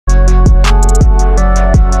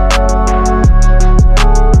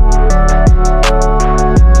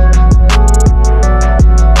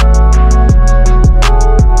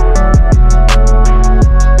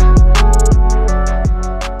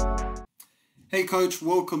Hey coach,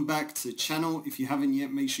 welcome back to the channel. If you haven't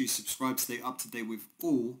yet, make sure you subscribe to stay up to date with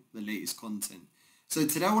all the latest content. So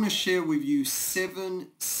today I want to share with you 7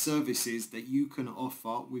 services that you can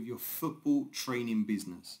offer with your football training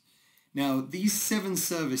business. Now these 7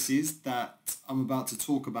 services that I'm about to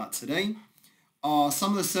talk about today are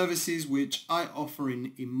some of the services which I offer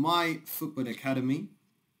in my football academy,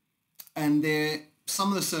 and they're some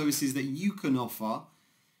of the services that you can offer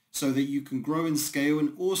so that you can grow and scale,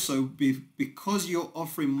 and also because you're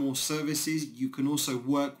offering more services, you can also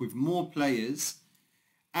work with more players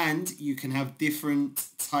and you can have different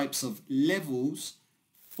types of levels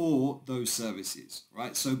for those services,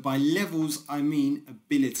 right? So by levels, I mean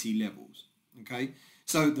ability levels, okay?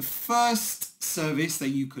 So the first service that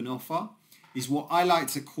you can offer is what I like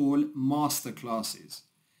to call masterclasses.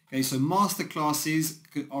 Okay, so masterclasses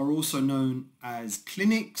are also known as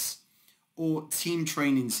clinics or team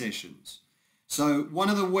training sessions. So one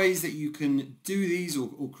of the ways that you can do these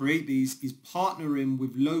or create these is partnering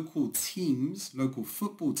with local teams, local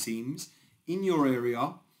football teams in your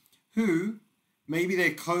area who maybe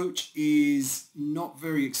their coach is not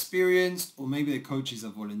very experienced, or maybe their coach is a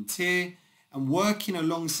volunteer, and working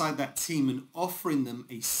alongside that team and offering them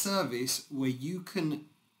a service where you can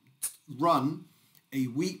run a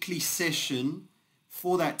weekly session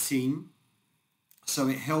for that team so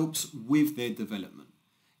it helps with their development.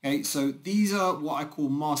 Okay, so these are what I call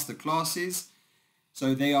master classes.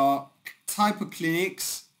 So they are type of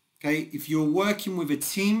clinics. Okay, if you're working with a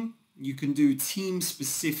team, you can do team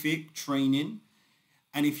specific training.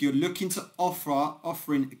 And if you're looking to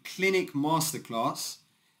offering a clinic masterclass,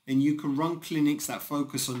 then you can run clinics that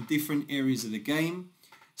focus on different areas of the game,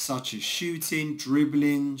 such as shooting,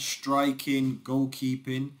 dribbling, striking,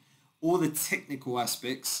 goalkeeping, all the technical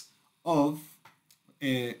aspects of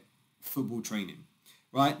football training.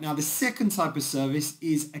 Right, now the second type of service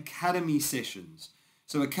is academy sessions.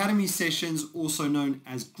 So academy sessions, also known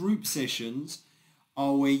as group sessions,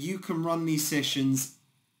 are where you can run these sessions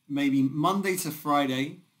maybe Monday to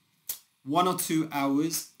Friday, 1 or 2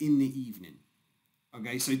 hours in the evening.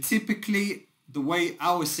 Okay, so typically the way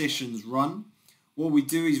our sessions run, what we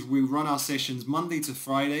do is we run our sessions Monday to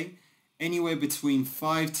Friday, anywhere between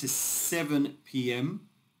 5 to 7 p.m.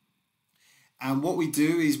 And what we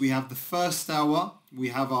do is we have the first hour, we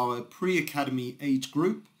have our pre-academy age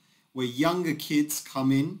group where younger kids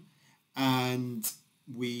come in and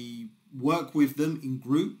we work with them in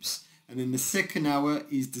groups. And then the second hour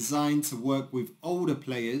is designed to work with older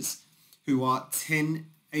players who are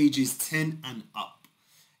ages 10 and up.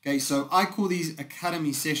 Okay, so I call these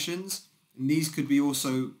academy sessions, and these could be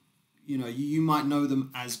also, you might know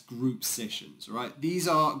them as group sessions, right? These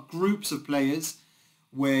are groups of players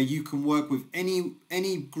where you can work with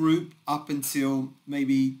any group up until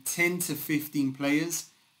maybe 10 to 15 players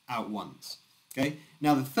at once. Okay.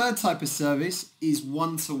 Now the third type of service is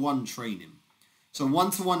one-to-one training. So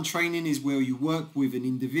one-to-one training is where you work with an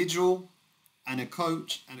individual and a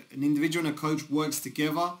coach, and an individual and a coach works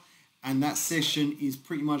together, and that session is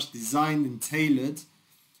pretty much designed and tailored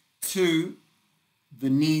to the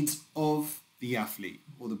needs of the athlete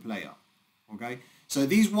or the player. Okay. So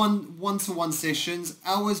these one-to-one sessions,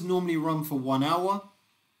 ours normally run for 1 hour,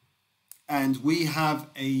 and we have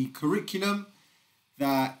a curriculum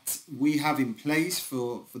that we have in place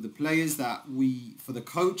for the players for the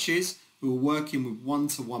coaches who are working with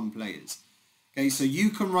one-to-one players. Okay, so you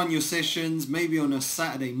can run your sessions maybe on a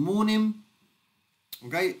Saturday morning,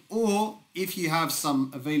 okay, or if you have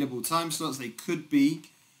some available time slots, they could be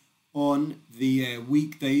on the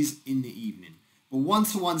weekdays in the evening. But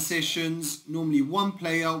one-to-one sessions, normally one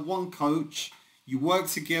player, one coach, you work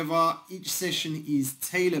together, each session is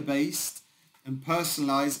tailor-based and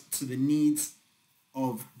personalized to the needs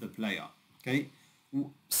of the player, okay?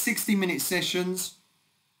 60-minute sessions,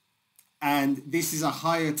 and this is a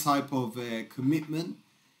higher type of commitment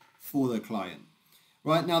for the client.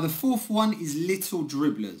 Right, now the fourth one is Little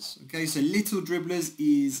Dribblers, okay? So Little Dribblers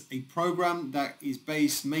is a program that is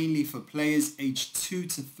based mainly for players aged 2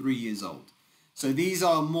 to 3 years old. So these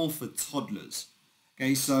are more for toddlers.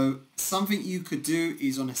 Okay, so something you could do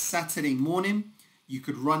is on a Saturday morning, you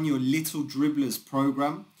could run your Little Dribblers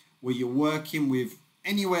program where you're working with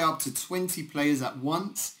anywhere up to 20 players at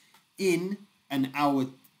once in an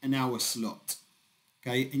hour slot.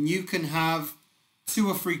 Okay, and you can have 2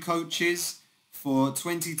 or 3 coaches for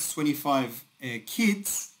 20 to 25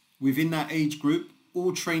 kids within that age group,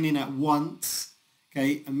 all training at once.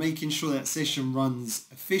 Okay, and making sure that session runs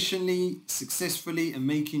efficiently, successfully, and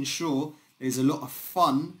making sure there's a lot of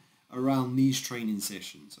fun around these training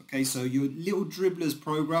sessions. Okay, so your Little Dribblers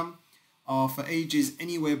program are for ages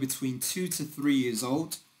anywhere between 2 to 3 years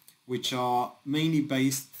old, which are mainly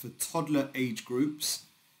based for toddler age groups.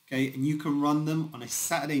 Okay, and you can run them on a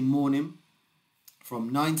Saturday morning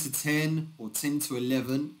from 9 to 10 or 10 to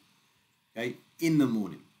 11, okay, in the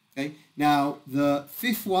morning. Okay, now the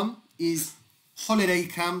fifth one is holiday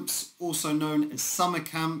camps, also known as summer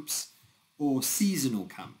camps or seasonal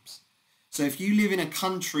camps. So if you live in a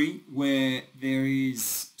country where there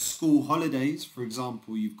is school holidays, for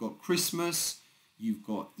example, you've got Christmas, you've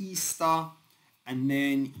got Easter, and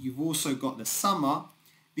then you've also got the summer,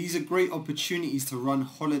 these are great opportunities to run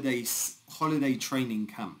holiday training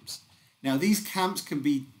camps. Now these camps can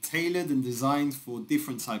be tailored and designed for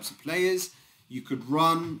different types of players. You could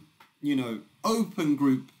run, open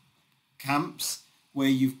group camps where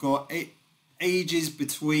you've got ages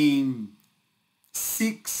between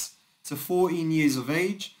 6 to 14 years of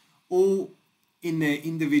age, all in their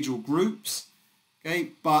individual groups,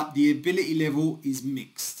 okay, but the ability level is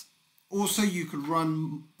mixed. Also, you could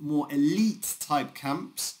run more elite type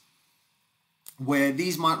camps where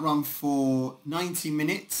these might run for 90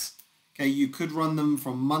 minutes. Okay, you could run them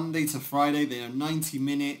from Monday to Friday. They are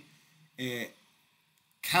 90-minute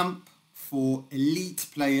camp for elite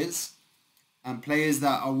players and players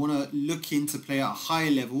that want to look into play at a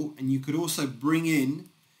higher level. And you could also bring in,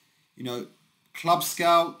 club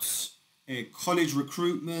scouts, college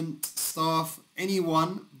recruitment staff,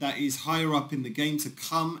 anyone that is higher up in the game to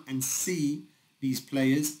come and see these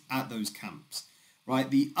players at those camps, right?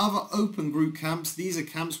 The other open group camps, these are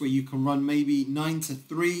camps where you can run maybe 9 to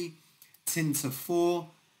 3, 10 to 4,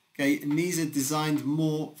 okay? And these are designed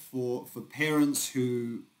more for parents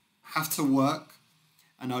who have to work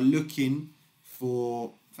and are looking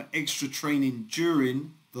for extra training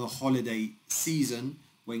during the holiday season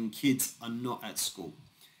when kids are not at school,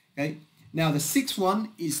 okay? Now the sixth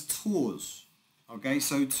one is tours. Okay,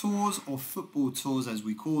 so tours or football tours as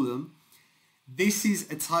we call them, this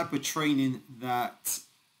is a type of training that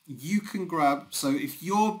you can grab. So if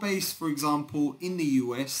you're based, for example, in the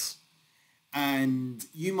US and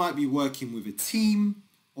you might be working with a team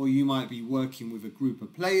or you might be working with a group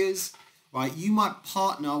of players, right? You might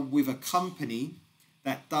partner with a company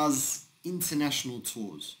that does international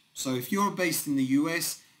tours. So if you're based in the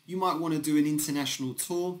US, you might want to do an international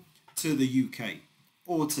tour to the UK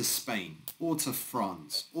or to Spain or to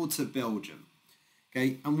France or to Belgium.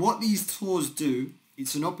 Okay, and what these tours do,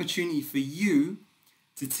 it's an opportunity for you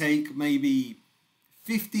to take maybe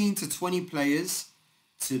 15 to 20 players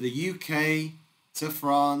to the UK, to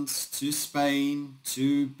France, to Spain,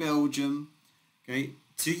 to Belgium, okay,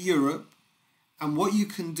 to Europe. And what you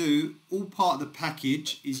can do, all part of the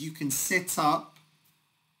package, is you can set up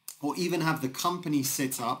or even have the company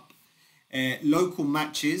set up local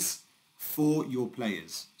matches for your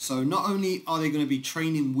players. So not only are they going to be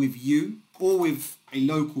training with you or with a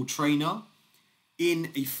local trainer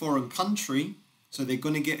in a foreign country, so they're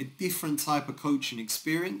going to get a different type of coaching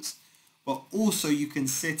experience, but also you can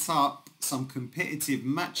set up some competitive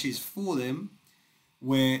matches for them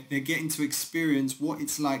where they're getting to experience what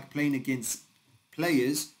it's like playing against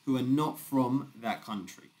players who are not from that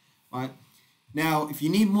country, right? Now, if you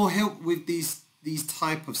need more help with these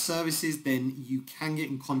type of services, then you can get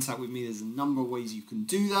in contact with me. There's a number of ways you can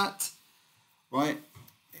do that, right?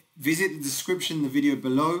 Visit the description in the video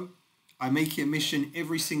below. I make it a mission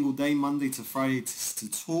every single day, Monday to Friday,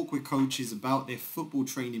 to talk with coaches about their football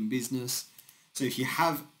training business. So if you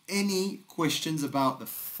have any questions about the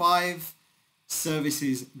 5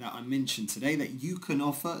 services that I mentioned today that you can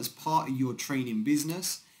offer as part of your training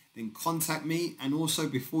business, then contact me. And also,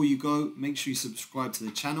 before you go, make sure you subscribe to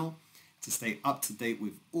the channel to stay up to date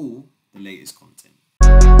with all the latest content.